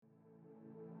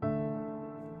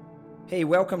Hey,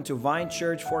 welcome to Vine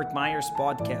Church Fort Myers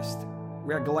podcast.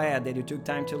 We are glad that you took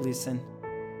time to listen.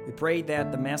 We pray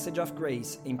that the message of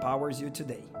grace empowers you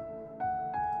today. Praise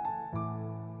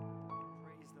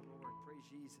the Lord. Praise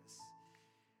Jesus.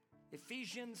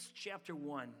 Ephesians chapter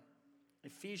 1.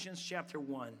 Ephesians chapter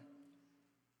 1.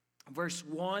 Verse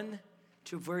 1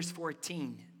 to verse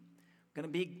 14. I'm going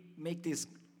to make this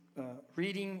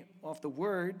reading of the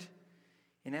word.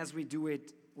 And as we do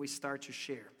it, we start to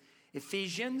share.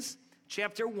 Ephesians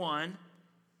chapter 1,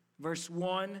 verse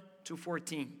 1 to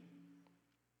 14.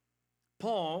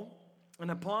 Paul, an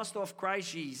apostle of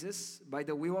Christ Jesus, by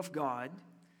the will of God,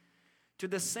 to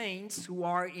the saints who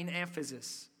are in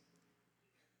Ephesus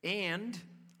and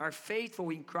are faithful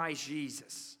in Christ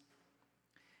Jesus.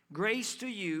 Grace to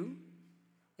you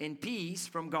and peace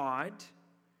from God,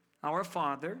 our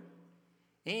Father,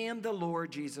 and the Lord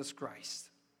Jesus Christ.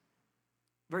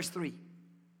 Verse 3.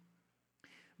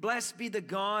 Blessed be the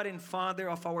God and Father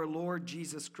of our Lord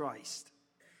Jesus Christ,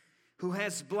 who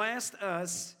has blessed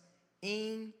us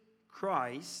in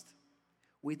Christ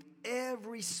with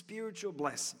every spiritual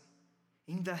blessing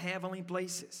in the heavenly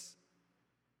places,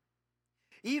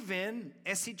 even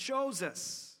as He chose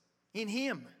us in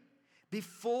Him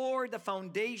before the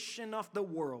foundation of the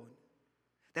world,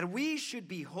 that we should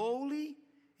be holy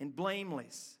and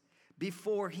blameless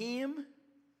before Him.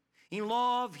 In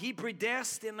love, He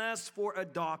predestined us for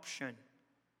adoption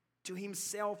to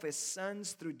Himself as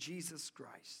sons through Jesus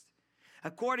Christ,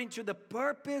 according to the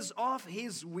purpose of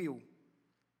His will,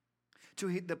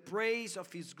 to the praise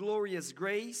of His glorious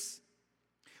grace,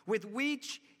 with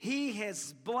which He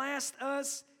has blessed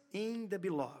us in the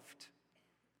Beloved.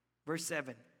 Verse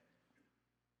 7.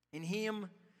 In Him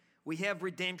we have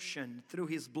redemption through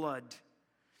His blood,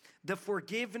 the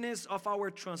forgiveness of our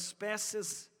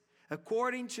trespasses,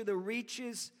 according to the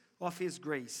riches of His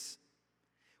grace,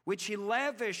 which He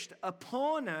lavished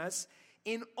upon us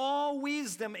in all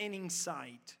wisdom and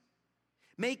insight,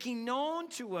 making known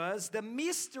to us the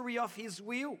mystery of His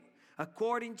will,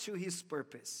 according to His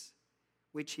purpose,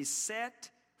 which He set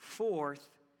forth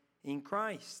in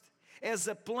Christ, as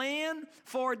a plan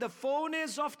for the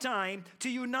fullness of time to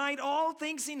unite all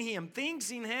things in Him,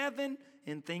 things in heaven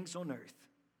and things on earth.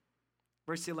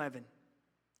 Verse 11.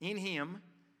 In Him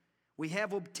we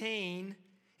have obtained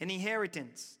an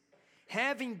inheritance,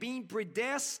 having been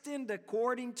predestined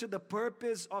according to the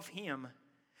purpose of Him,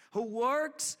 who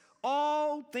works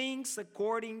all things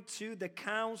according to the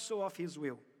counsel of His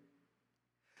will,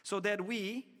 so that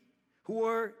we, who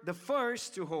were the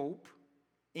first to hope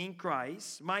in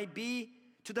Christ, might be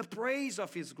to the praise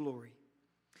of His glory.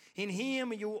 In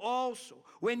Him you also,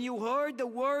 when you heard the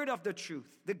word of the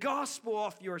truth, the gospel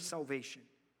of your salvation,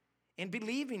 and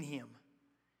believe in Him,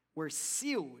 were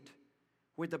sealed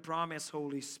with the promised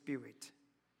Holy Spirit,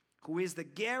 who is the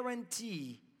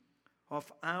guarantee of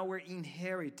our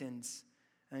inheritance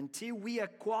until we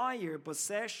acquire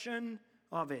possession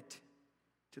of it,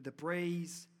 to the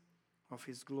praise of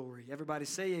His glory. Everybody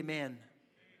say amen. Amen.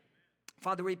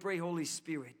 Father, we pray, Holy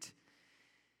Spirit,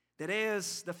 that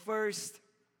as the first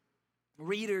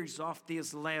readers of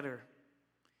this letter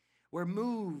were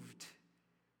moved,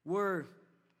 were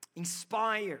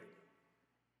inspired,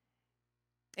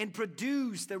 and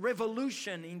produced a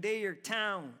revolution in their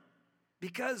town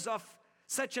because of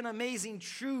such an amazing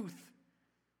truth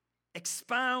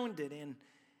expounded and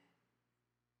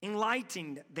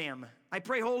enlightened them. I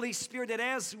pray, Holy Spirit, that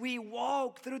as we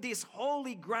walk through these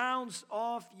holy grounds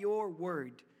of your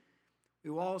word, we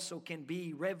also can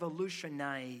be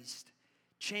revolutionized,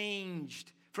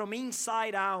 changed from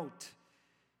inside out,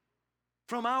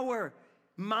 from our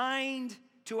mind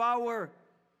to our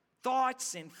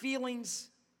thoughts and feelings,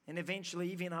 and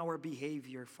eventually even our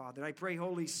behavior, Father. I pray,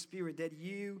 Holy Spirit, that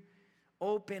you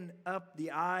open up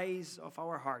the eyes of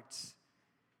our hearts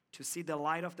to see the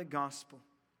light of the gospel.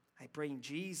 I pray in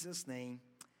Jesus' name.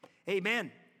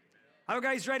 Amen. Are you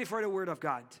guys ready for the word of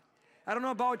God? I don't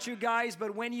know about you guys,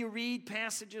 but when you read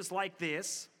passages like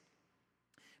this,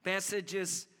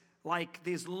 passages like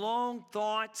these long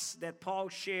thoughts that Paul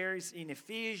shares in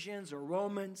Ephesians or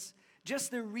Romans,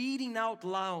 just the reading out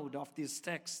loud of these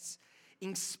texts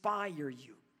inspire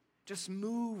you, just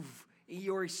move in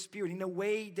your spirit in a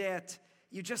way that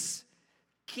you just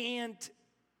can't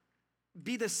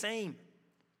be the same.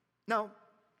 Now,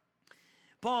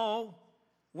 Paul,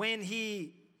 when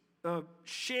he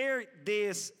shared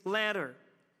this letter,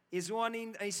 is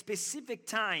wanting a specific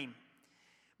time.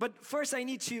 But first I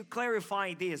need to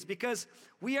clarify this, because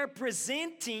we are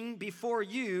presenting before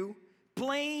you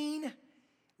plain,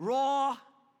 raw,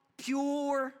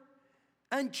 pure,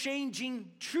 unchanging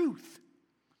truth.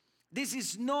 This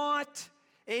is not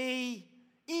a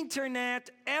internet,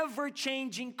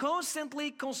 ever-changing,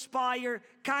 constantly conspire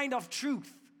kind of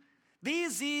truth.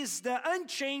 This is the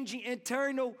unchanging,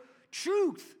 eternal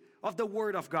truth of the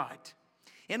Word of God.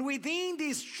 And within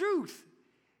this truth,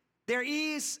 there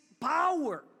is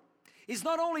power. It's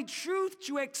not only truth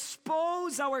to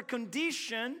expose our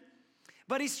condition,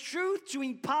 but it's truth to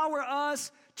empower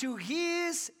us to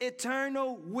His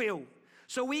eternal will.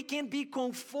 So we can be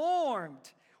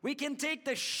conformed. We can take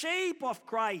the shape of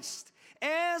Christ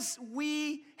as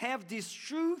we have this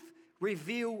truth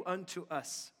revealed unto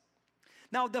us.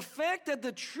 Now, the fact that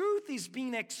the truth is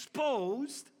being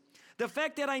exposed, the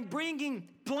fact that I'm bringing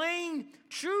plain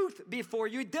truth before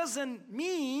you, it doesn't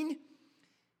mean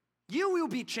you will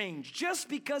be changed just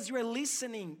because you are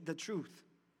listening the truth.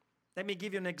 Let me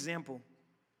give you an example.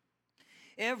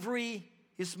 Every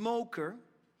smoker,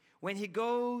 when he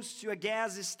goes to a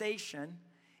gas station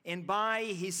and buy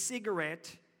his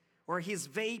cigarette or his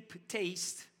vape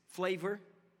taste flavor,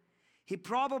 he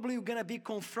probably gonna be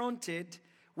confronted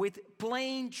with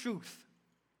plain truth.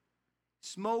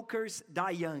 Smokers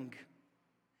die young.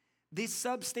 This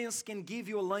substance can give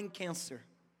you a lung cancer.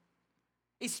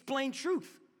 It's plain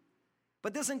truth,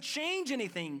 but doesn't change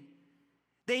anything.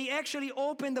 They actually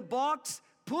open the box,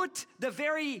 put the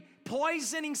very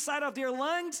poison inside of their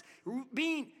lungs,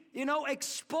 being,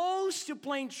 exposed to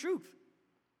plain truth.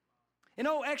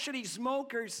 Actually,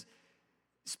 smokers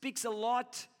speaks a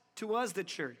lot to us, the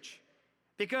church,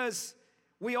 because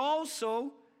we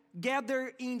also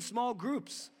gather in small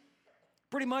groups.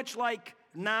 Pretty much like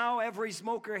now, every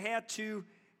smoker had to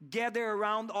gather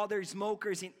around other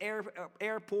smokers in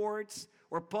airports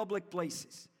or public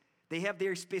places. They have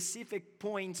their specific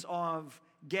points of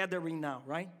gathering now,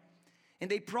 right? And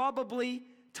they probably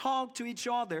talk to each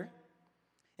other,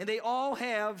 and they all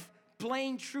have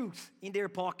plain truth in their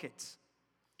pockets,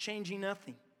 changing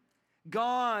nothing.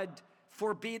 God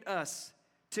forbid us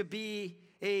to be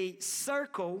a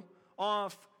circle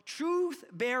of truth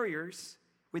barriers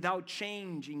without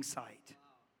change inside.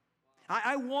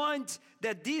 I want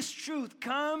that this truth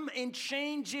come and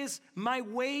changes my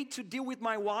way to deal with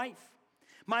my wife,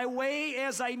 my way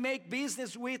as I make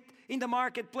business with in the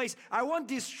marketplace. I want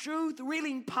this truth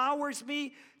really empowers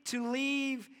me to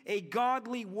live a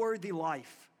godly, worthy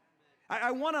life.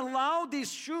 I want to allow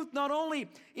this truth not only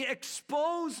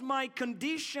expose my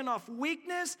condition of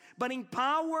weakness, but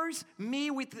empowers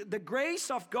me with the grace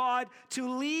of God to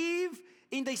live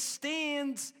in the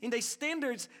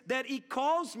standards that He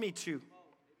calls me to.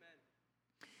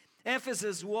 Amen.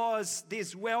 Ephesus was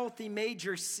this wealthy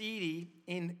major city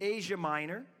in Asia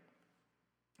Minor.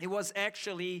 It was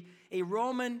actually a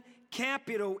Roman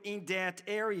capital in that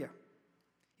area.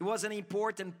 It was an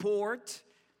important port,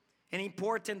 an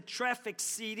important traffic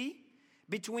city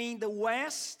between the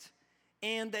west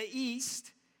and the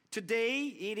east. Today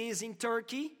it is in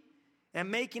Turkey and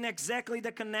making exactly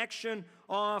the connection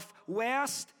of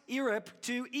West Europe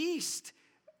to East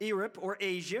Europe or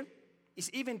Asia is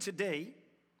even today.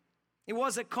 It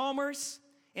was a commerce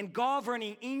and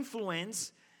governing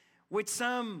influence, with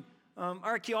some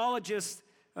archaeologists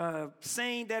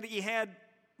saying that it had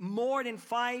more than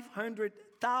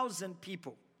 500,000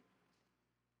 people.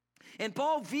 And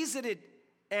Paul visited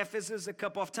Ephesus a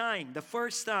couple of times. The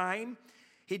first time,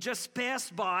 he just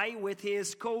passed by with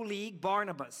his colleague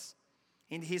Barnabas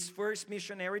in his first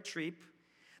missionary trip.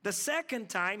 The second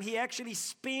time, he actually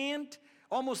spent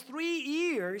almost 3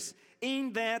 years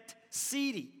in that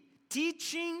city,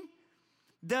 teaching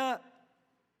the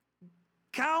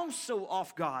counsel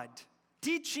of God,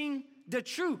 teaching the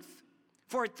truth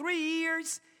for 3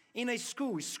 years in a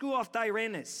school of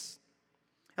Fernandes.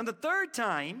 And the third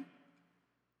time,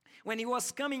 when he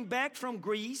was coming back from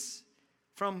Greece,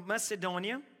 from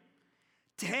Macedonia,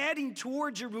 heading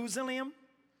toward Jerusalem,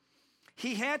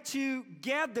 he had to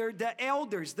gather the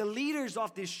elders, the leaders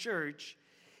of this church,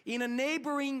 in a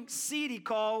neighboring city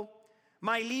called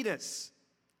Miletus.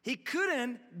 He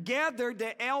couldn't gather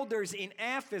the elders in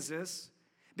Ephesus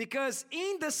because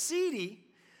in the city,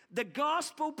 the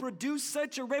gospel produced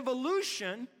such a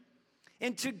revolution,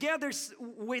 and together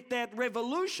with that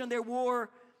revolution, there were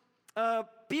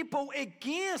people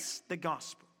against the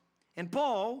gospel. And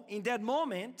Paul, in that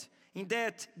moment, in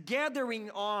that gathering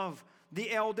of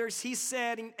the elders, he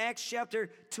said in Acts chapter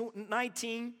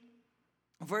 19,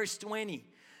 verse 20,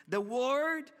 the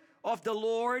word of the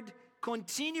Lord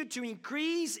continued to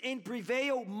increase and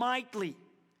prevail mightily.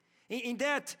 In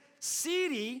that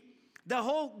city, the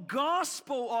whole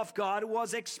gospel of God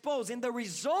was exposed. And the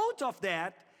result of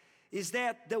that is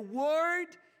that the word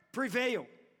prevailed.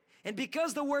 And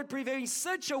because the word prevailed in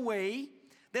such a way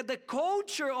that the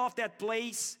culture of that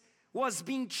place was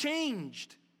being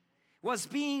changed, was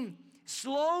being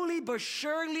slowly but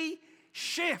surely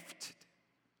shifted.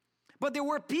 But there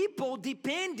were people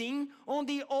depending on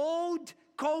the old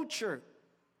culture,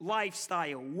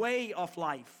 lifestyle, way of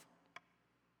life.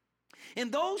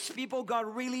 And those people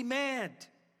got really mad.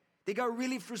 They got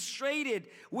really frustrated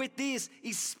with this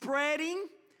spreading,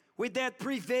 with that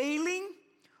prevailing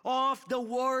of the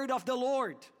word of the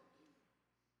Lord.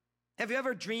 Have you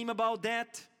ever dreamed about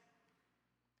that?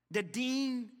 The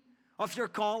dean of your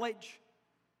college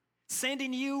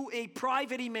sending you a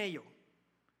private email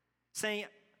saying,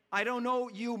 I don't know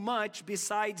you much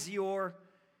besides your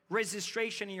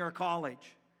registration in your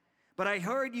college, but I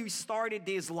heard you started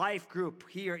this life group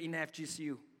here in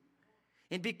FGCU.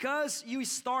 And because you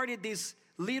started this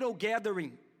little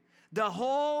gathering, the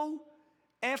whole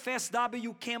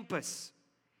FSW campus,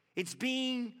 it's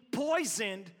being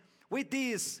poisoned with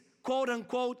this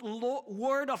quote-unquote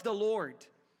word of the Lord.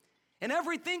 And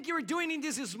everything you're doing in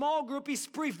this small group is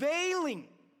prevailing.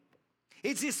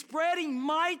 It's spreading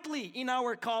mightily in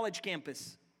our college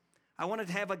campus. I wanted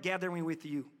to have a gathering with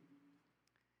you.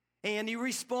 And you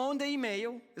respond the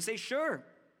email, you say, sure.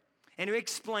 And you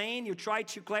explain, you try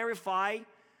to clarify.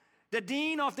 The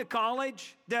dean of the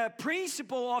college, the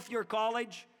principal of your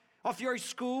college, of your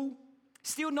school,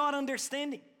 still not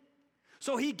understanding.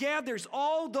 So he gathers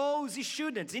all those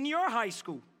students in your high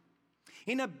school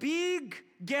in a big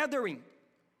gathering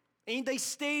in the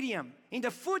stadium, in the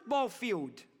football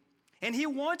field. And he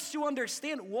wants to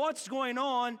understand what's going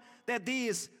on, that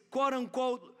this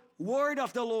quote-unquote word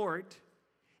of the Lord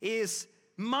is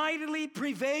mightily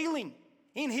prevailing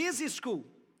in his school.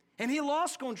 And he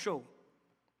lost control.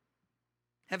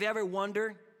 Have you ever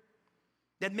wondered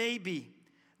that maybe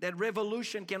that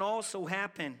revolution can also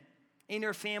happen in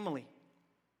your family?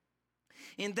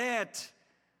 In that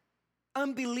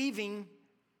unbelieving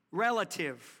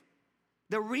relative,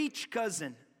 the rich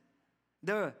cousin,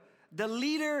 the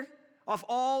leader of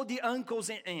all the uncles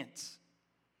and aunts,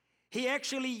 he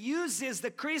actually uses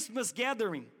the Christmas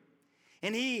gathering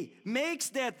and he makes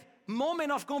that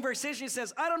moment of conversation. He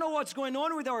says, I don't know what's going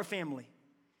on with our family.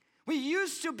 We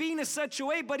used to be in such a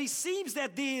way, but it seems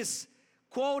that this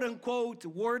quote-unquote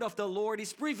word of the Lord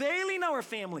is prevailing in our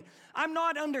family. I'm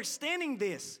not understanding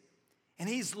this. And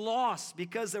he's lost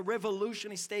because a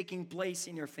revolution is taking place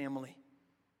in your family.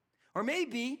 Or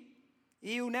maybe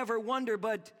you never wonder,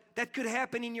 but that could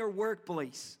happen in your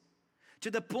workplace. To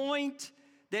the point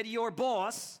that your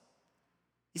boss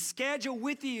is scheduled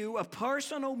with you a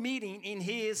personal meeting in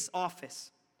his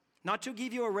office. Not to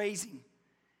give you a raising,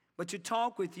 but to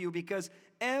talk with you, because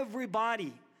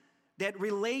everybody that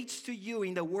relates to you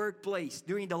in the workplace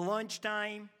during the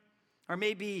lunchtime, or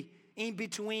maybe in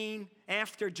between,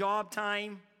 after job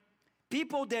time,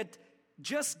 people that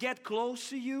just get close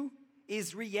to you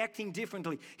is reacting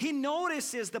differently. He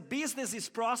notices the business is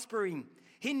prospering.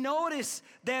 He notices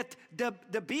that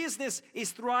the business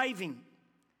is thriving.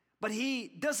 But he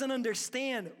doesn't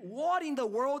understand what in the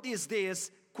world is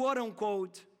this,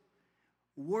 quote-unquote,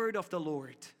 word of the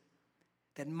Lord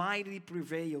that mightily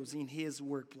prevails in his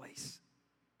workplace.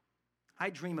 I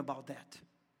dream about that.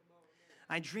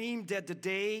 I dream that the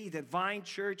day that Vine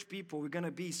Church people are going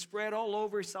to be spread all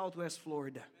over Southwest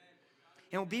Florida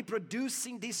and will be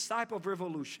producing this type of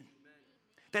revolution.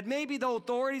 That maybe the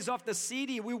authorities of the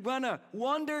city will want to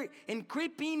wander and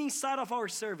creep in inside of our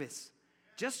service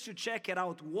just to check it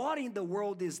out. What in the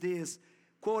world is this,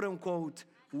 quote-unquote,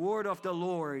 word of the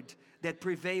Lord that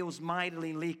prevails mightily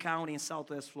in Lee County in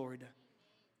Southwest Florida?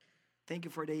 Thank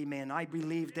you for the amen. I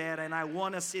believe that, and I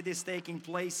want to see this taking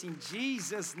place in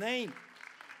Jesus' name.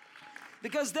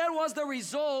 Because that was the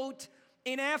result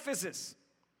in Ephesus.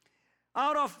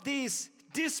 Out of this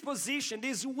disposition,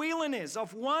 this willingness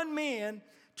of one man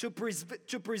to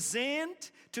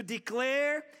present, to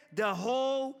declare the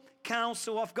whole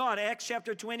counsel of God. Acts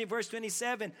chapter 20, verse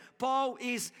 27, Paul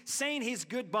is saying his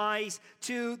goodbyes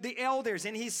to the elders,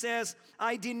 and he says,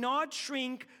 I did not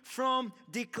shrink from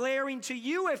declaring to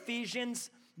you, Ephesians,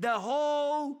 the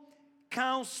whole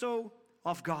counsel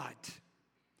of God.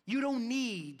 You don't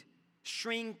need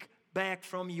shrink back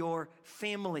from your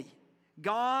family.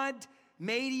 God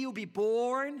made you be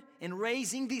born and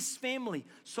raising this family.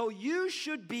 So you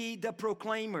should be the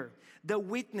proclaimer, the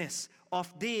witness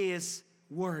of this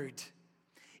word.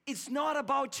 It's not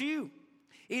about you.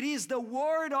 It is the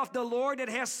word of the Lord that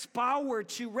has power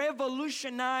to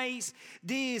revolutionize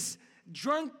this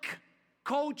drunk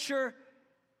culture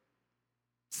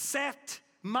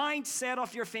mindset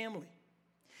of your family.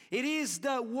 It is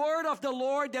the word of the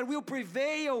Lord that will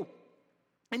prevail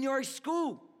in your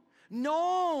school,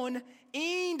 known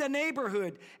in the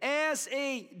neighborhood as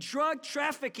a drug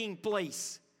trafficking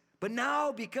place, But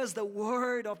now, because the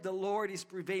word of the Lord is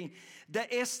prevailing, the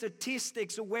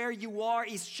statistics of where you are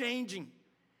is changing.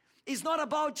 It's not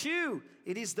about you.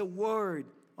 It is the word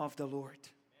of the Lord.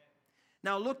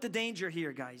 Now look the danger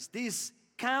here, guys. This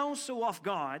counsel of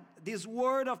God, this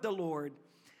word of the Lord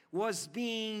was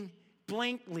being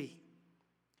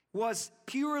was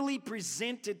purely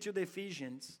presented to the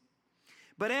Ephesians.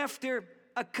 But after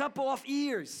a couple of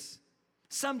years,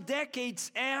 some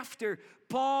decades after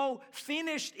Paul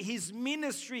finished his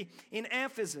ministry in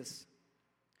Ephesus,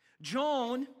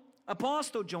 John,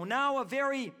 Apostle John, now a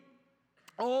very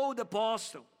old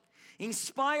apostle,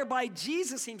 inspired by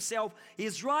Jesus himself,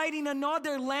 is writing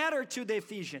another letter to the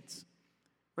Ephesians.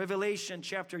 Revelation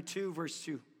chapter 2, verse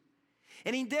 2.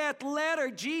 And in that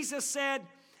letter, Jesus said,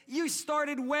 you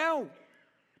started well,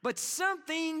 but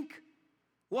something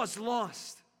was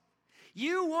lost.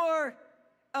 You were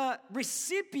a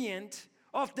recipient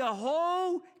of the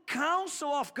whole counsel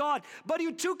of God, but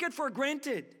you took it for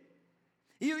granted.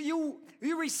 You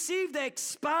received the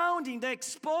expounding, the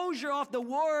exposure of the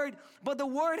word, but the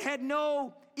word had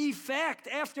no effect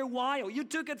after a while. You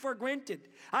took it for granted.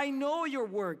 I know your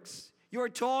works, your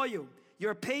toil,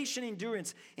 your patient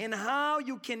endurance, and how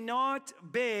you cannot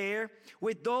bear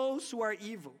with those who are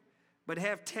evil, but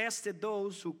have tested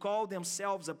those who call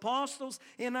themselves apostles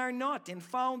and are not, and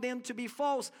found them to be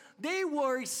false. They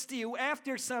were still,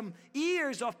 after some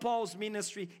years of Paul's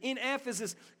ministry in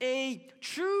Ephesus, a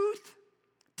truth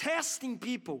testing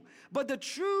people, but the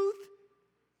truth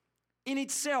in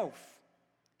itself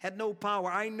had no power.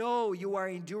 I know you are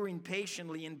enduring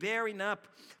patiently and bearing up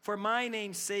for my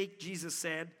name's sake, Jesus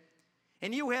said,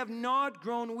 and you have not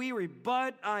grown weary,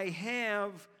 but I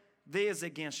have this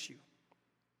against you,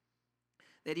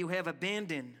 that you have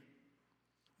abandoned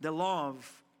the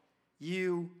love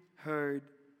you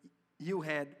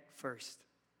had first.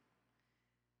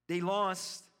 They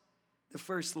lost the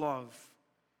first love.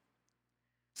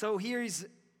 So here is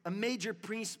a major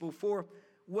principle for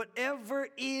whatever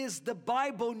is the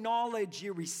Bible knowledge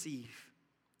you receive.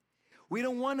 We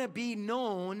don't want to be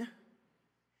known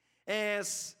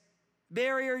as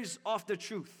barriers of the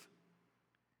truth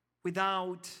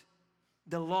without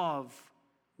the love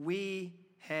we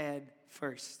had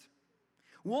first.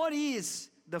 What is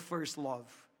the first love?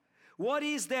 What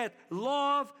is that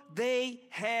love they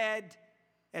had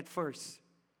at first?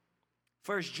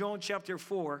 1 John chapter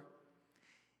 4.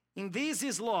 And this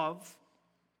is love,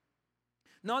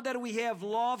 not that we have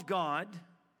loved God,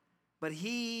 but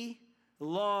He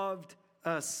loved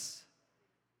us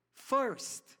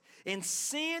first and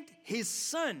sent His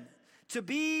Son to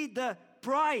be the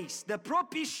price, the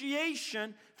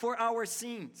propitiation for our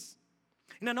sins.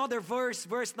 In another verse,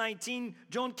 verse 19,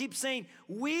 John keeps saying,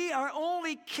 we are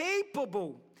only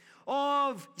capable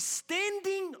of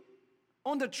standing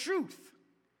on the truth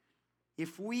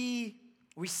if we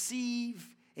receive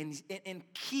and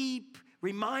keep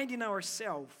reminding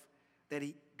ourselves that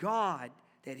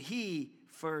He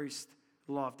first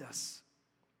loved us.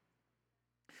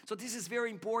 So this is very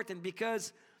important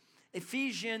because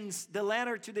Ephesians, the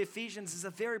letter to the Ephesians, is a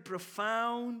very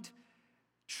profound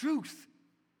truth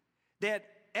that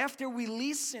after we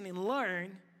listen and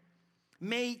learn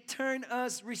may turn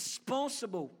us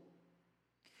responsible.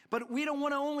 But we don't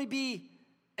want to only be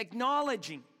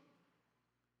acknowledging,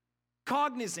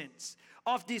 cognizant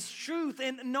of this truth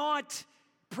and not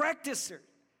practitioners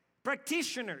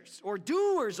or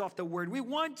doers of the word. We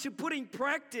want to put in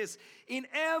practice in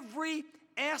every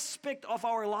aspect of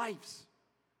our lives.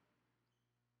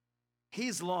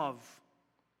 His love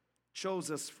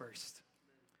chose us first.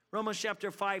 Romans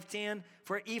chapter 5:10,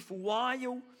 for if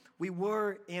while we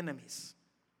were enemies,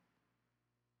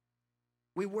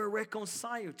 we were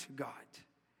reconciled to God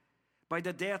by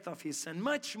the death of His Son,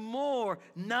 much more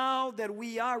now that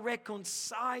we are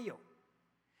reconciled,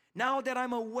 now that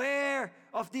I'm aware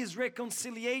of this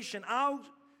reconciliation,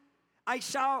 I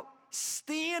shall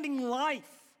stand in life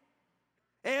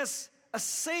as a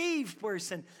saved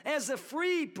person, as a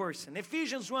free person.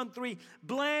 Ephesians 1:3,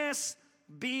 blessed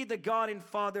be the God and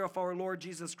Father of our Lord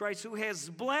Jesus Christ, who has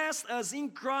blessed us in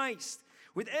Christ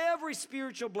with every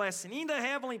spiritual blessing in the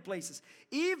heavenly places,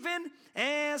 even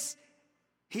as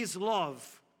His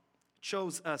love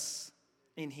chose us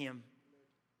in Him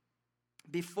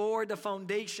before the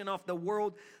foundation of the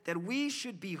world, that we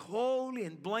should be holy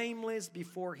and blameless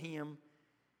before Him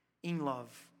in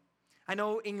love. I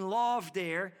know in love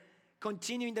there,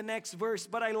 continuing the next verse,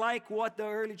 but I like what the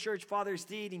early church fathers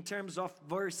did in terms of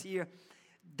verse here.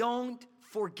 Don't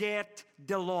forget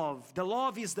the love. The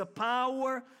love is the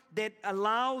power that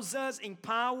allows us,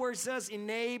 empowers us,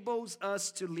 enables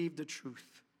us to live the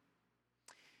truth.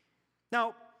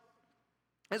 Now,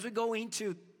 as we go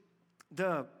into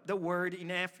the word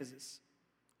in Ephesus,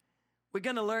 we're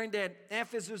going to learn that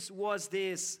Ephesus was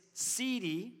this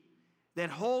city that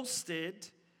hosted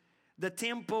the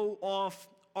temple of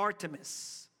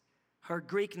Artemis, her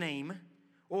Greek name,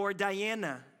 or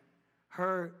Diana,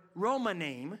 her Roman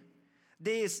name,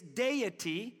 this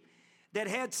deity that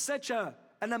had such an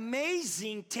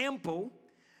amazing temple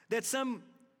that some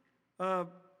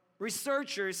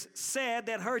researchers said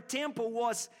that her temple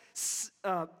was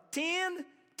 10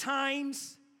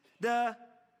 times the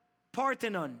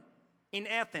Parthenon in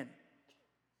Athens.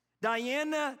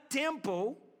 Diana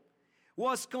temple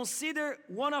was considered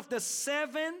one of the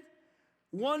 7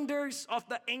 wonders of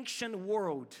the ancient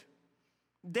world.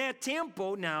 That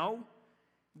temple now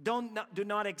does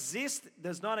not exist.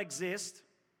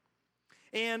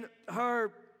 And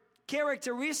her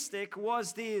characteristic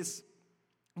was this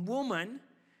woman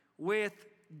with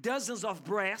dozens of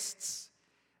breasts,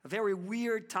 a very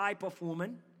weird type of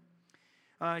woman.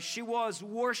 She was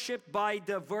worshipped by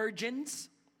the virgins.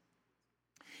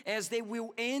 As they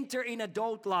will enter in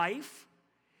adult life,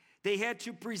 they had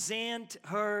to present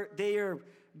their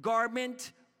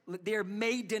garment, their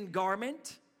maiden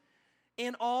garment,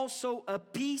 and also a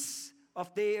piece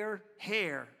of their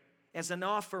hair as an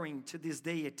offering to this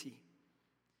deity.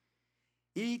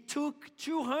 It took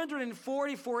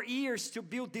 244 years to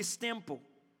build this temple.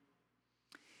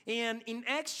 And in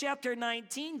Acts chapter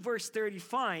 19, verse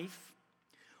 35,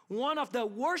 one of the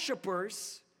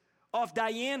worshipers of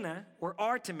Diana, or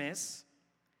Artemis,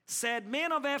 said,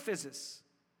 "Men of Ephesus,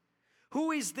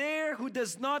 who is there who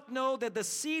does not know that the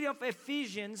city of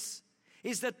Ephesians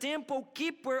is the temple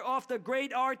keeper of the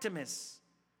great Artemis,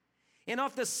 and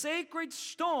of the sacred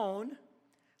stone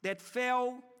that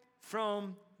fell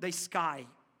from the sky?"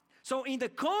 So in the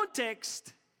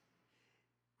context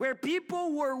where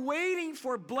people were waiting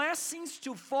for blessings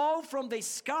to fall from the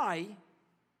sky,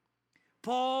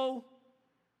 Paul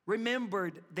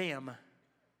remembered them,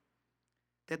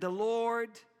 that the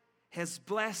Lord has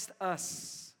blessed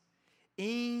us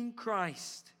in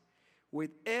Christ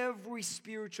with every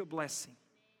spiritual blessing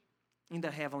in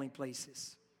the heavenly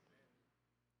places.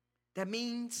 That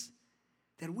means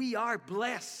that we are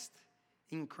blessed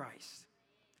in Christ.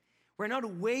 We're not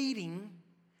waiting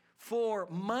for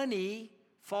money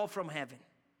fall from heaven,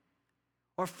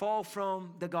 or fall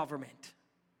from the government,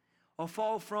 or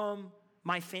fall from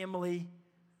my family,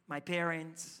 my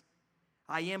parents.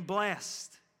 I am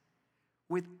blessed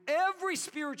with every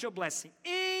spiritual blessing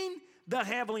in the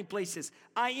heavenly places.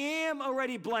 I am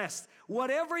already blessed.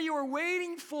 Whatever you are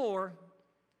waiting for,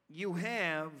 you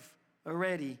have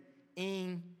already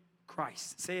in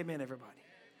Christ. Say amen, everybody.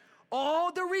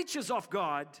 All the riches of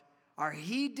God are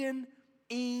hidden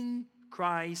in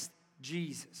Christ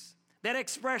Jesus. That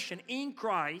expression, in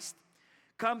Christ,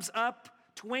 comes up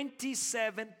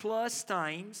 27 plus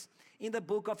times in the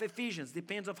book of Ephesians.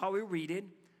 Depends on how we read it.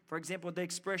 For example, the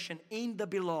expression in the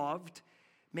beloved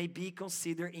may be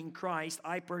considered in Christ.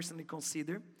 I personally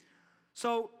consider.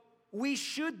 So we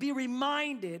should be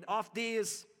reminded of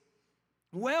this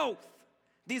wealth,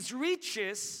 these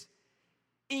riches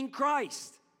in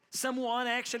Christ. Someone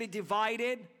actually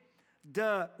divided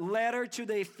the letter to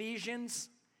the Ephesians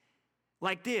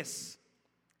like this.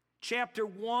 Chapter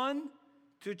 1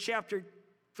 to chapter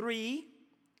 3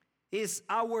 is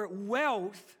our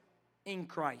wealth in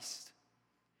Christ.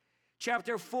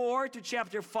 Chapter 4 to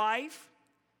chapter 5,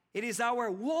 it is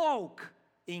our walk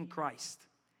in Christ.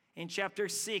 In chapter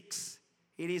 6,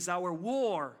 it is our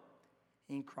war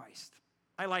in Christ.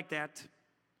 I like that.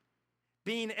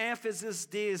 Being Ephesus,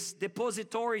 this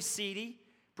depository city,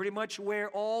 pretty much where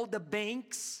all the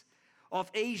banks of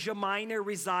Asia Minor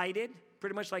resided,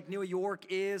 pretty much like New York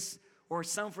is, or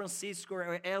San Francisco,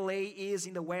 or LA is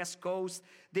in the West Coast.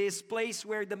 This place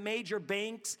where the major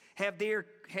banks have their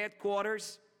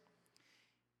headquarters.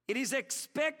 It is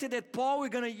expected that Paul is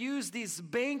going to use this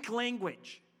bank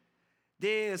language,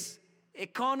 this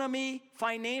economy,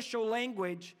 financial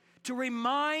language, to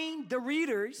remind the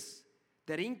readers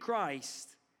that in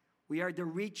Christ, we are the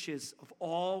riches of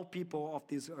all people of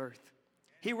this earth.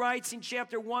 He writes in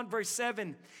chapter 1, verse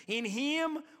 7, "In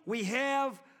Him we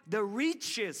have the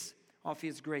riches of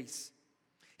His grace."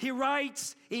 He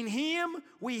writes, "In Him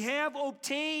we have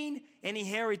obtained an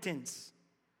inheritance."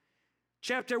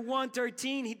 Chapter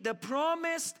 1:13, the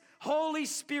promised Holy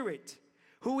Spirit,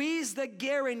 who is the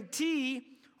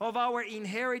guarantee of our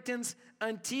inheritance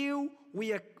until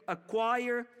we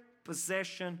acquire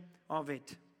possession of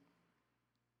it.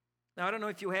 Now, I don't know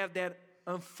if you have that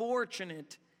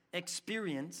unfortunate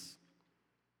experience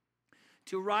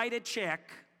to write a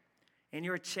check and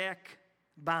your check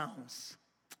bounce,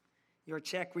 your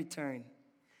check return.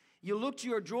 You look to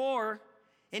your drawer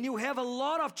and you have a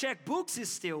lot of checkbooks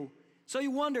still. So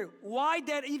you wonder, why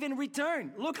that even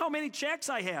return? Look how many checks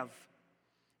I have.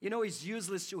 You know, it's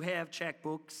useless to have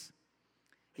checkbooks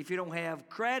if you don't have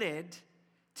credit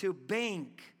to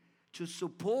bank, to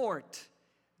support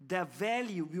the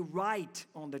value you write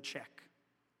on the check.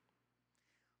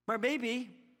 But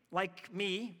maybe, like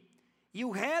me,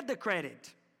 you had the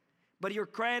credit, but your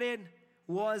credit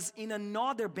was in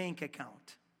another bank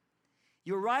account.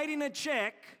 You're writing a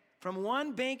check from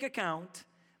one bank account,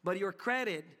 but your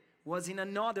credit was in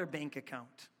another bank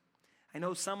account. I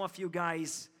know some of you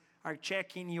guys are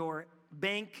checking your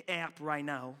bank app right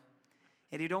now,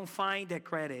 and you don't find that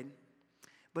credit.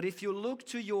 But if you look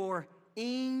to your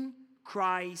in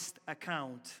Christ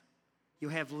account, you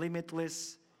have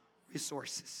limitless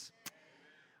resources.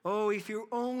 Oh, if you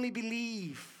only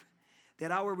believe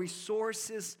that our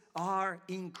resources are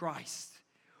in Christ,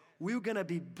 we're going to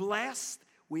be blessed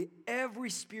with every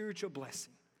spiritual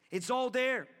blessing. It's all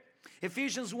there.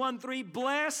 Ephesians 1:3,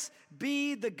 blessed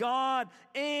be the God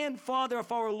and Father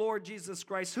of our Lord Jesus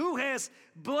Christ, who has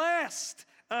blessed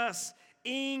us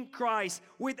in Christ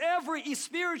with every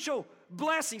spiritual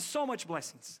blessing. So much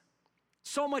blessings.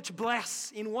 So much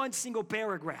bless in one single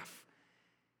paragraph.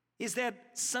 Is that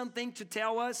something to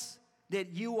tell us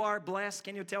that you are blessed?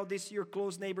 Can you tell this to your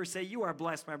close neighbor? Say, you are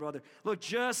blessed, my brother. Look,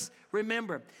 just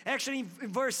remember. Actually,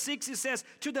 in verse 6, it says,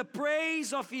 to the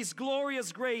praise of His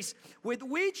glorious grace, with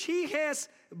which He has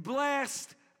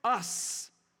blessed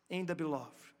us in the beloved.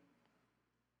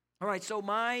 All right, so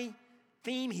my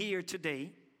theme here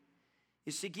today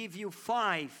is to give you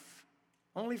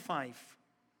only five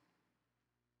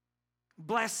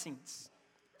blessings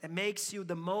that makes you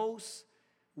the most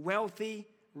wealthy,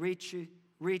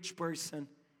 rich person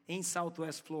in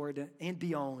Southwest Florida and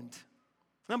beyond.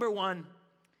 Number one,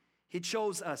 He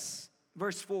chose us.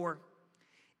 Verse 4,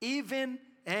 even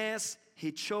as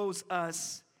He chose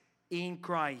us in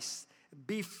Christ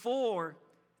before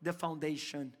the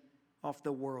foundation of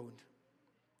the world.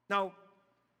 Now,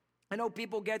 I know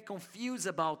people get confused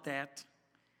about that.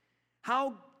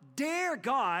 How dare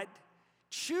God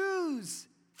choose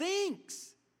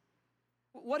things?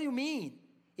 What do you mean?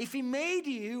 If He made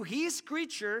you, His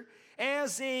creature,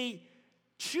 as a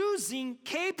choosing,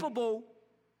 capable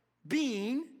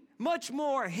being, much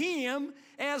more Him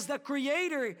as the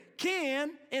Creator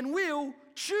can and will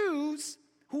choose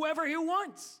whoever He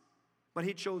wants. But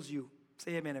He chose you.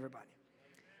 Say amen, everybody.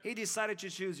 He decided to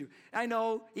choose you. I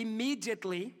know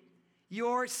immediately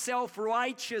your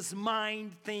self-righteous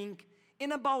mind think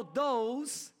in about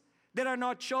those that are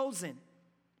not chosen.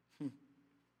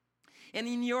 And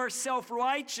in your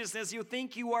self-righteousness, you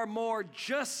think you are more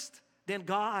just than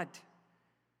God.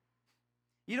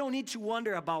 You don't need to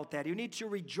wonder about that. You need to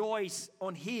rejoice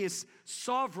on His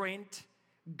sovereign,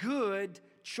 good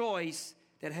choice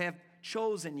that have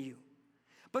chosen you.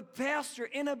 But Pastor,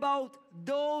 and about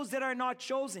those that are not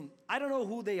chosen, I don't know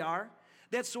who they are.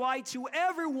 That's why to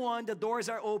everyone the doors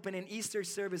are open, and Easter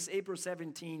service April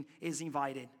 17 is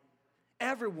invited.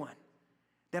 Everyone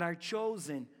that are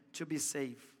chosen to be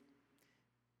saved.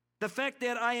 The fact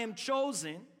that I am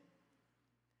chosen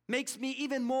makes me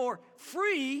even more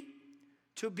free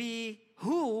to be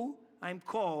who I'm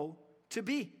called to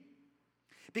be.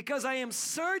 Because I am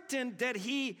certain that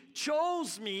He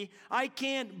chose me, I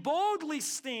can boldly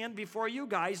stand before you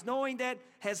guys, knowing that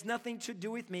has nothing to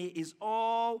do with me, is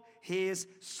all His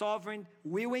sovereign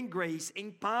will and grace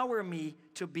empower me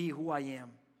to be who I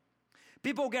am.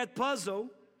 People get puzzled,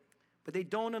 but they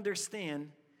don't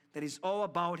understand that it's all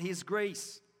about His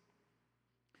grace.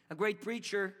 A great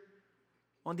preacher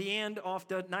on the end of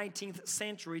the 19th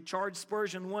century, Charles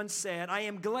Spurgeon, once said, I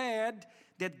am glad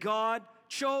that God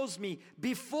chose me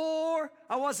before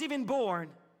I was even born,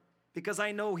 because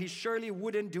I know He surely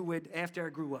wouldn't do it after I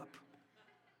grew up.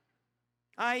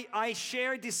 I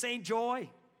share the same joy.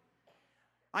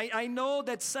 I know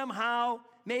that somehow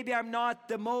maybe I'm not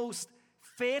the most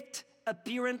fit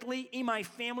apparently in my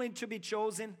family to be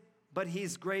chosen, but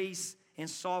His grace and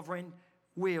sovereign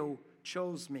will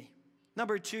chose me.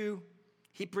 Number two,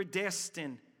 He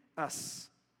predestined us.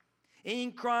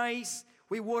 In Christ,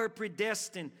 we were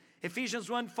predestined. Ephesians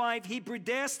 1:5, He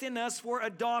predestined us for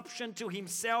adoption to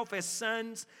Himself as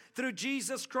sons through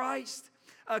Jesus Christ,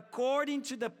 according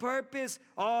to the purpose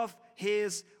of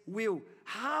His will.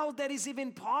 How that is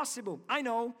even possible? I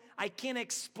know I can't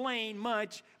explain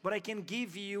much, but I can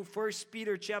give you 1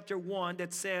 Peter chapter 1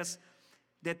 that says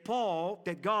that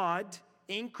God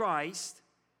in Christ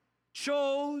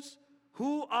chose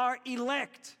who are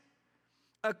elect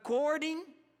according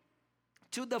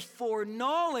to the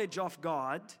foreknowledge of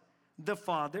God the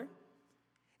Father,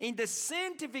 in the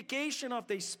sanctification of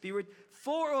the Spirit,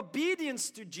 for obedience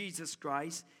to Jesus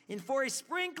Christ, and for a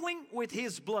sprinkling with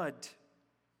His blood.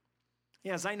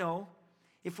 Yes, I know.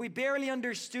 If we barely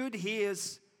understood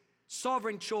His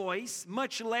sovereign choice,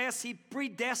 much less His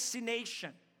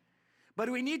predestination. But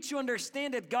we need to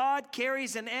understand that God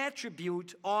carries an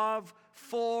attribute of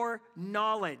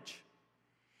foreknowledge.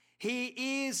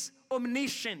 He is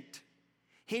omniscient.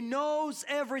 He knows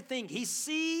everything. He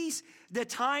sees the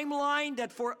timeline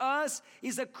that for us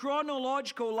is a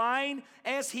chronological line,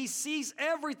 as He sees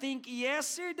everything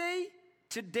yesterday,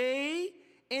 today,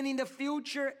 and in the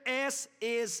future as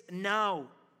is now.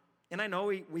 And I know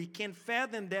we can't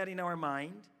fathom that in our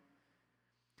mind.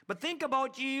 But think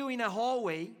about you in a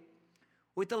hallway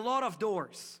with a lot of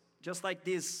doors, just like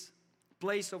this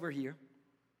place over here.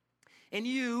 And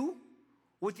you,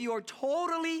 with your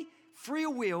totally free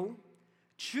will,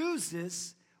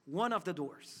 chooses one of the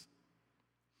doors.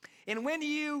 And when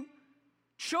you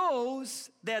chose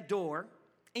that door,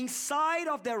 inside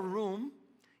of that room,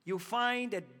 you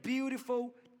find a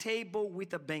beautiful table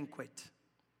with a banquet.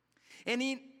 And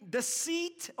in the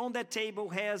seat on that table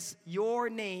has your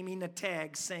name in a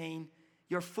tag saying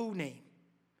your full name.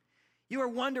 You are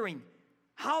wondering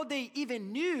how they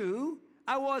even knew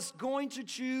I was going to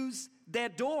choose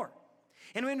that door.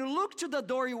 And when you look to the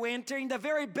door you enter, in the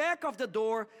very back of the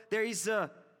door, there is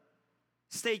a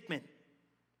statement.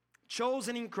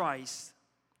 Chosen in Christ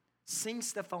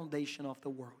since the foundation of the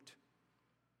world.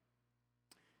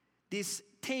 This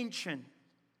tension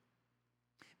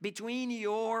between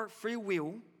your free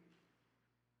will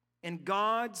and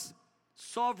God's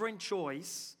sovereign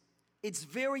choice, it's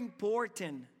very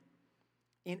important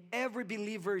in every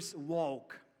believer's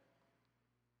walk.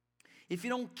 If you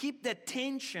don't keep that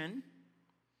tension,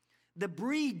 the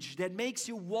bridge that makes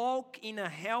you walk in a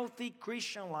healthy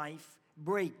Christian life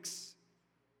breaks.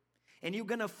 And you're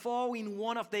going to fall in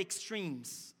one of the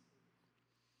extremes.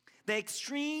 The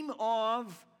extreme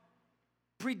of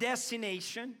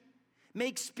predestination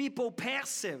makes people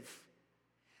passive.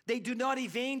 They do not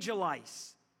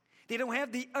evangelize. They don't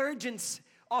have the urgency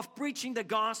of preaching the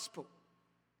gospel.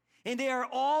 And they are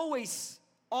always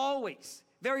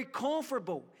very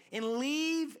comfortable and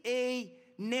live a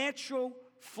natural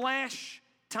flesh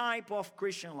type of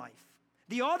Christian life.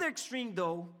 The other extreme,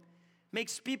 though,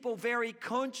 makes people very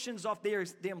conscious of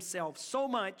themselves so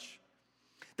much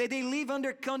that they live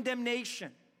under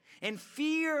condemnation and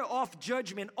fear of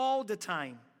judgment all the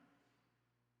time.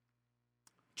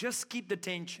 Just keep the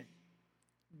tension.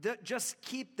 Just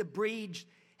keep the bridge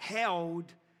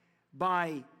held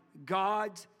by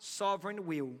God's sovereign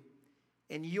will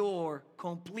and your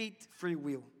complete free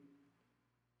will.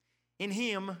 In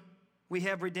Him we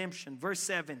have redemption. Verse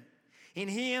 7. In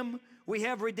Him we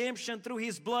have redemption through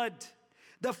His blood,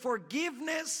 the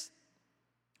forgiveness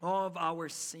of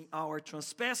our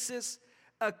trespasses,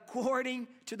 according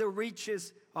to the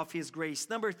riches of His grace.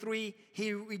 Number 3,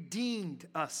 He redeemed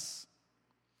us.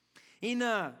 In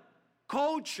a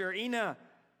culture, in an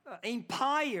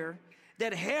empire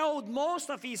that held most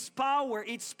of its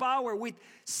power with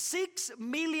 6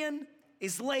 million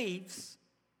slaves,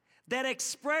 that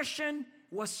expression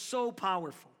was so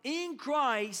powerful. In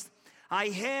Christ, I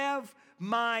have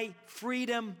my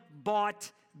freedom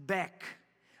bought back.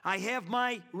 I have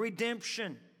my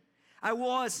redemption. I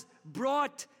was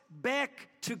brought back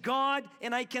to God,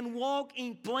 and I can walk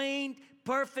in plain,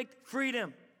 perfect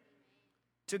freedom.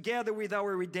 Together with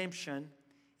our redemption,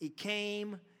 it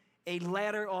came a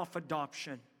letter of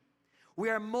adoption. We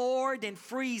are more than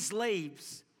free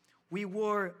slaves. We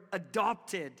were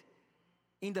adopted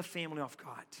in the family of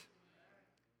God.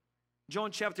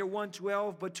 John chapter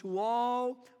 1:12, but to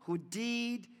all who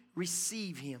did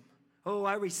receive Him. Oh,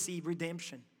 I received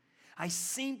redemption. I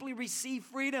simply received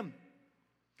freedom.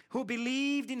 Who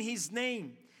believed in His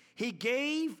name, He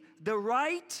gave the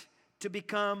right to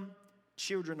become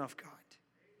children of God.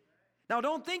 Now,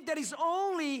 don't think that is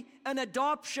only an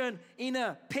adoption in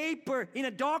a paper, in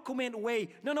a document way.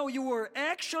 No, you were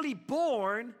actually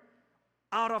born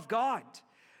out of God.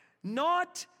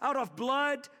 Not out of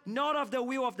blood, not of the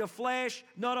will of the flesh,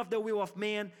 not of the will of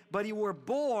man, but you were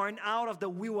born out of the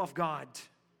will of God.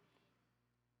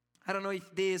 I don't know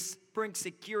if this brings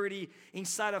security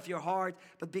inside of your heart,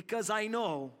 but because I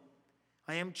know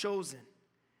I am chosen,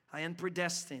 I am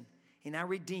predestined, and I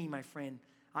redeem, my friend,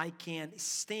 I can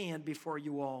stand before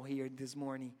you all here this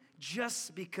morning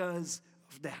just because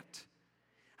of that.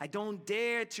 I don't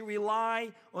dare to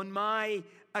rely on my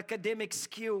academic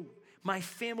skill, my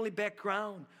family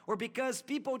background, or because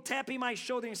people tapping my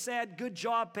shoulder and said, good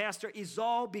job, Pastor, is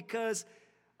all because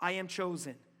I am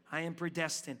chosen. I am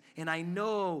predestined, and I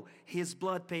know His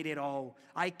blood paid it all.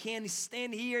 I can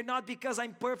stand here not because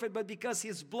I'm perfect, but because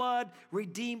His blood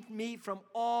redeemed me from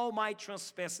all my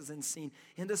trespasses and sin.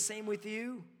 And the same with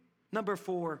you. Number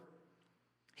 4,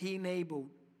 He enabled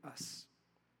us.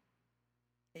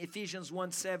 Ephesians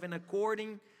 1:7,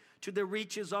 according to the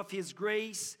riches of His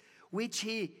grace, which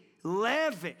He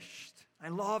lavished. I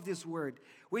love this word.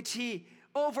 Which He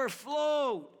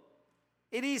overflowed.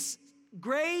 It is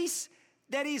grace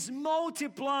that is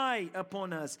multiplied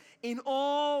upon us in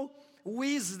all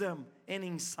wisdom and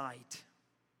insight.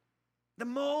 The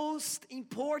most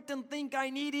important thing I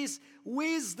need is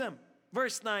wisdom.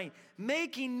 Verse 9,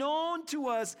 making known to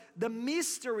us the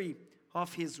mystery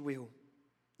of His will.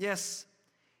 Yes,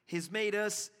 He's made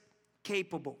us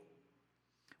capable.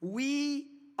 We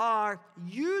are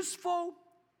useful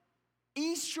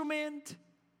instrument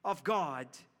of God,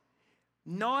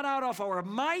 not out of our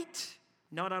might,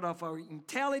 not out of our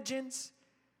intelligence,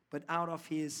 but out of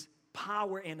His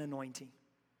power and anointing.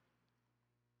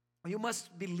 You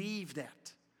must believe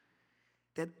that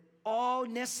all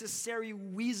necessary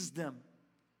wisdom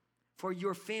for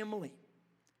your family,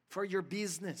 for your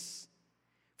business,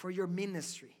 for your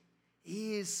ministry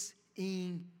is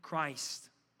in Christ.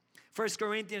 1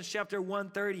 Corinthians chapter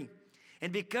 1:30,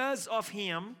 and because of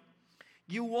Him,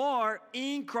 you are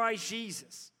in Christ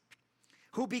Jesus,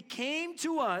 who became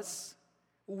to us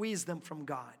wisdom from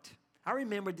God. I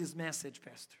remember this message,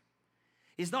 Pastor.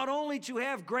 It's not only to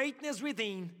have greatness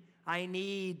within, I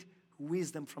need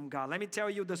wisdom from God. Let me tell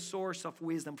you the source of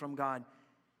wisdom from God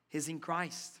is in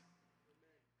Christ.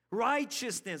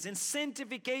 Righteousness and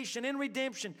sanctification and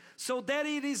redemption, so that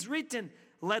it is written,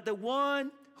 let the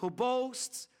one who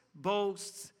boasts,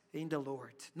 boasts in the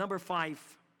Lord. Number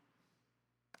 5,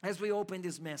 as we open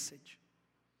this message,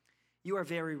 you are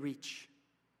very rich.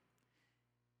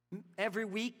 Every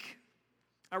week,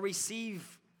 I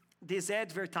receive this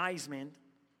advertisement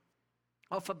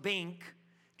of a bank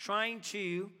trying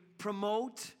to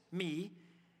promote me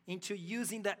into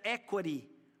using the equity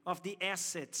of the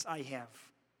assets I have.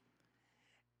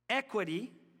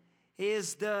 Equity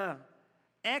is the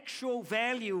actual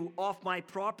value of my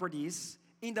properties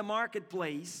in the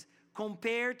marketplace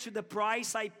compared to the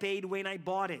price I paid when I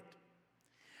bought it.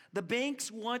 The banks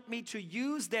want me to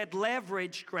use that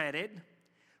leverage credit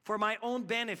for my own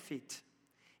benefit.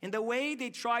 And the way they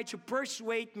try to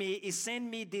persuade me is send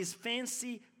me this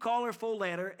fancy, colorful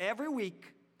letter every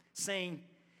week saying,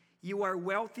 you are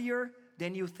wealthier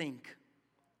than you think.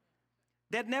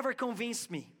 That never convinced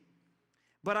me.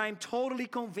 But I'm totally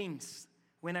convinced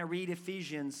when I read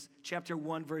Ephesians chapter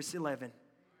 1, verse 11.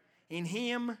 In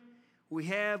Him we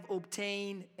have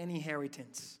obtained an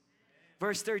inheritance.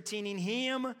 Verse 13, in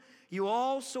Him you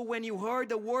also, when you heard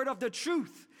the word of the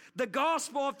truth, the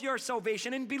gospel of your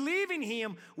salvation, and believe in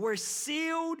Him, were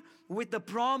sealed with the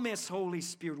promised Holy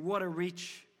Spirit. What a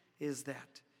rich is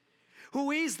that.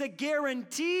 Who is the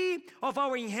guarantee of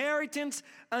our inheritance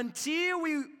until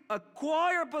we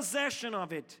acquire possession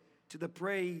of it, to the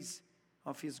praise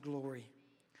of His glory.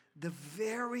 The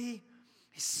very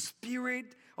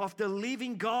Spirit of the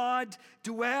living God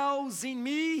dwells in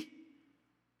me.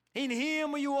 In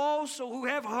Him you also, who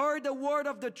have heard the word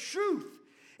of the truth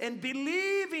and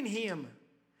believe in Him,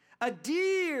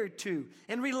 adhere to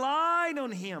and relied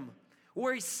on Him,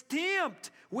 were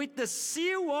stamped with the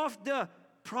seal of the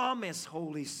promised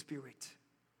Holy Spirit.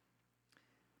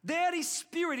 That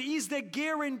Spirit is the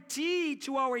guarantee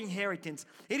to our inheritance.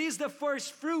 It is the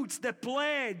first fruits, the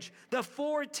pledge, the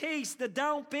foretaste, the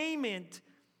down payment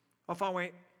of our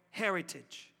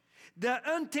heritage. The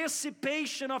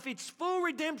anticipation of its full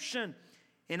redemption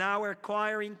and our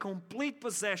acquiring complete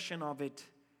possession of it,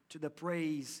 to the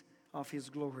praise of His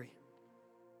glory.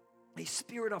 The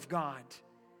Spirit of God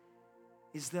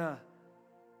is the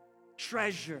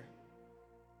treasure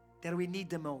that we need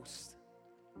the most.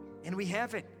 And we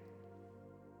have it.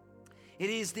 It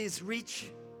is this rich,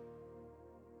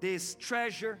 this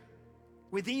treasure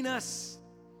within us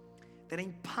that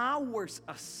empowers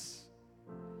us,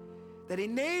 that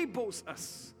enables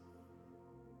us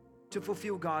to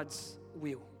fulfill God's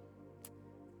will,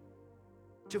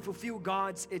 to fulfill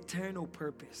God's eternal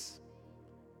purpose.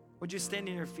 Would you stand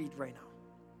on your feet right now?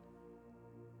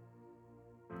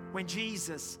 When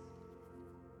Jesus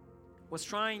was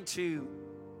trying to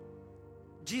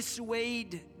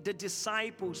dissuade the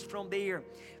disciples from their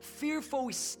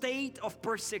fearful state of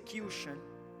persecution,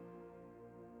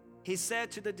 He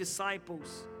said to the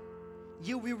disciples,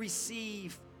 you will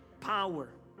receive power.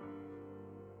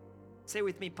 Say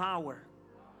with me, power.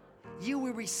 You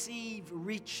will receive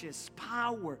riches,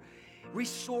 power,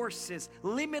 resources,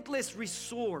 limitless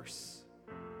resource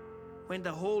when the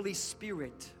Holy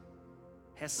Spirit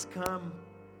has come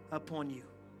upon you.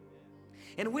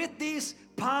 And with this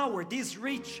power, this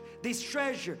reach, this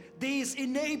treasure, this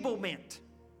enablement,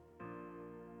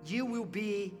 you will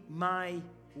be my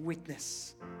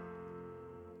witness.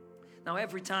 Now,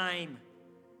 every time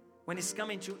when it's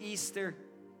coming to Easter,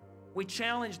 we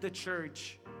challenge the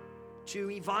church to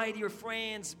invite your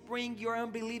friends, bring your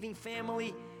unbelieving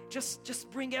family, just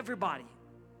bring everybody.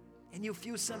 And you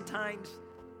feel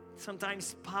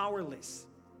sometimes powerless,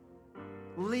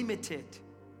 limited,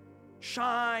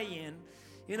 shy, and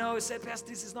you said, Pastor,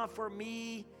 this is not for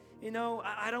me.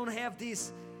 I don't have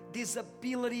this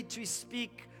ability to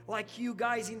speak like you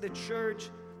guys in the church.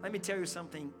 Let me tell you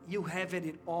something. You have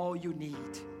it all you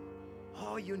need.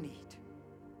 All you need.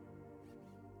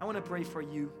 I want to pray for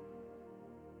you.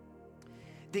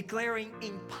 Declaring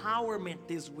empowerment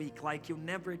this week like you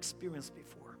never experienced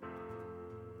before.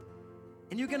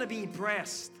 And you're going to be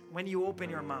impressed when you open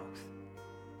your mouth.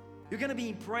 You're going to be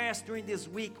impressed during this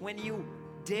week when you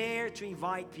dare to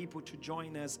invite people to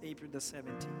join us April the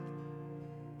 17th.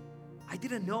 I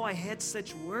didn't know I had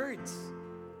such words.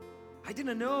 I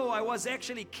didn't know I was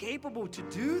actually capable to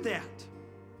do that.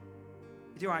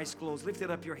 With your eyes closed, lift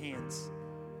up your hands.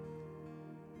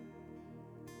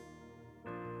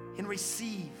 And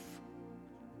receive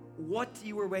what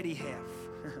you already have.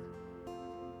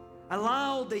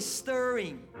 Allow the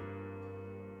stirring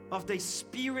of the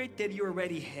Spirit that you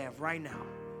already have right now.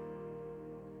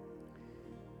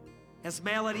 As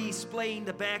melody is playing in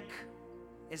the back,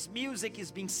 as music is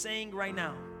being sang right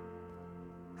now,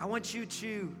 I want you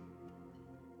to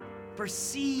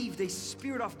perceive the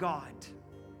Spirit of God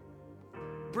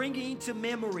bringing into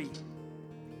memory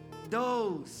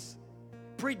those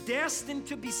predestined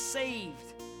to be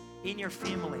saved in your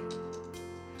family,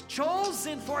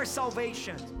 chosen for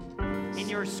salvation in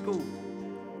your school.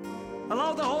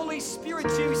 Allow the Holy Spirit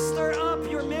to stir up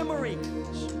your memory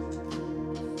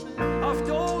of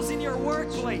those in your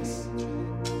workplace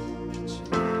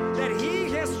that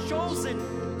He has chosen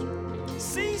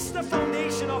since the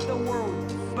foundation of the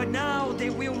world, but now they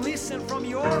will listen from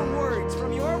your words,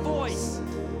 from your voice,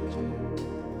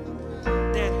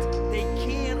 that they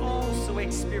can also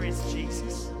experience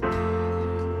Jesus.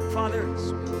 Father,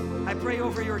 I pray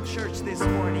over your church this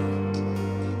morning.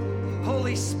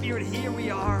 Holy Spirit, here we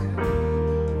are,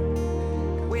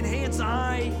 with hands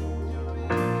high,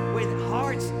 with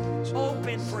hearts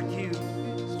open for you.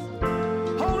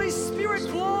 Holy Spirit,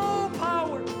 blow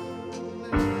power.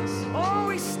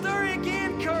 Oh, stir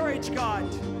again courage, God.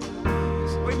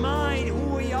 Remind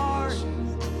who we are.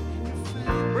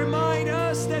 Remind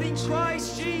us that in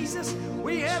Christ Jesus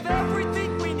we have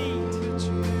everything we need.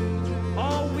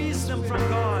 All wisdom from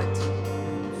God.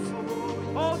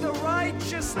 All the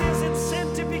righteousness and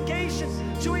sanctification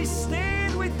to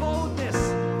stand with boldness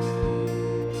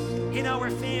in our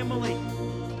family,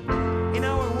 in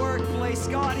our workplace.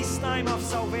 God, it's time of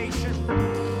salvation.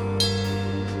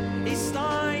 It's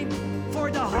time for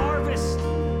the harvest.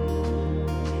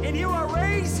 And you are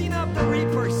raising up the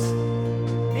reapers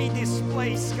in this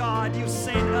place, God. You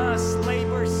send us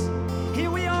laborers.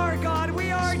 Here we are, God. We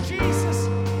are Jesus,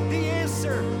 the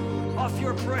answer of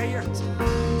your prayer.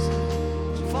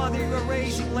 Father, you are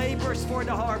raising laborers for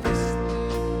the harvest.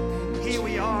 Here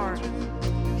we are.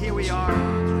 Here we are.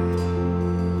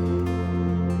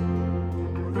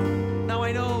 Now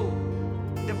I know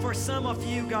that for some of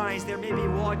you guys that may be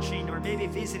watching or maybe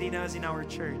visiting us in our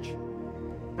church,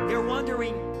 you're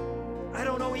wondering, I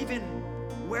don't know even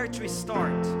where to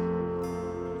start.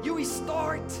 You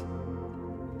start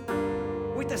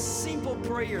with a simple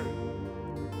prayer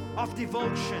of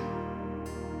devotion,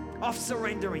 of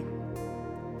surrendering.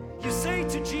 You say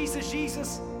to Jesus,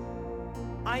 Jesus,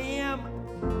 I am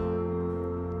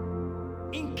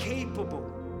incapable.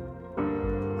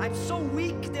 I'm so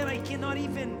weak that I cannot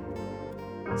even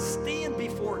stand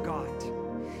before God.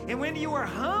 And when you are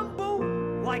humble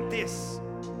like this,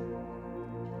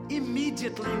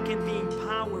 immediately you can be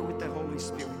empowered with the Holy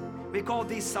Spirit. We call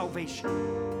this salvation.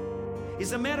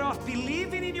 It's a matter of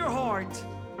believing in your heart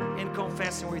and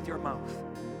confessing with your mouth.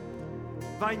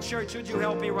 Vine Church, would you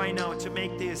help me right now to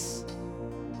make this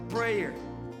prayer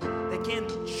that can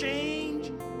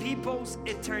change people's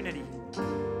eternity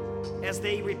as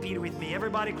they repeat with me.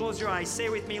 Everybody close your eyes. Say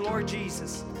with me, Lord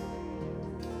Jesus.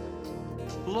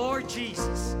 Lord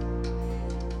Jesus,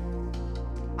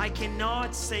 I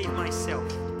cannot save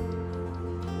myself.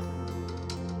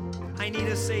 I need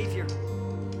a Savior.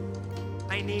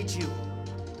 I need you.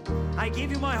 I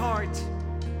give you my heart.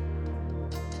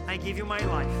 I give you my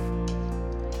life.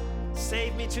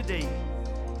 Save me today.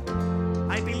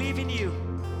 I believe in you.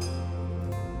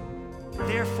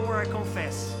 Therefore I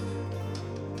confess.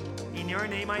 In your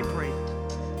name I pray.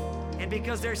 And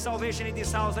because there's salvation in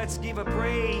this house, let's give a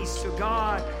praise to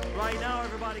God right now,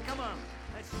 everybody. Come on.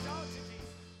 Let's shout.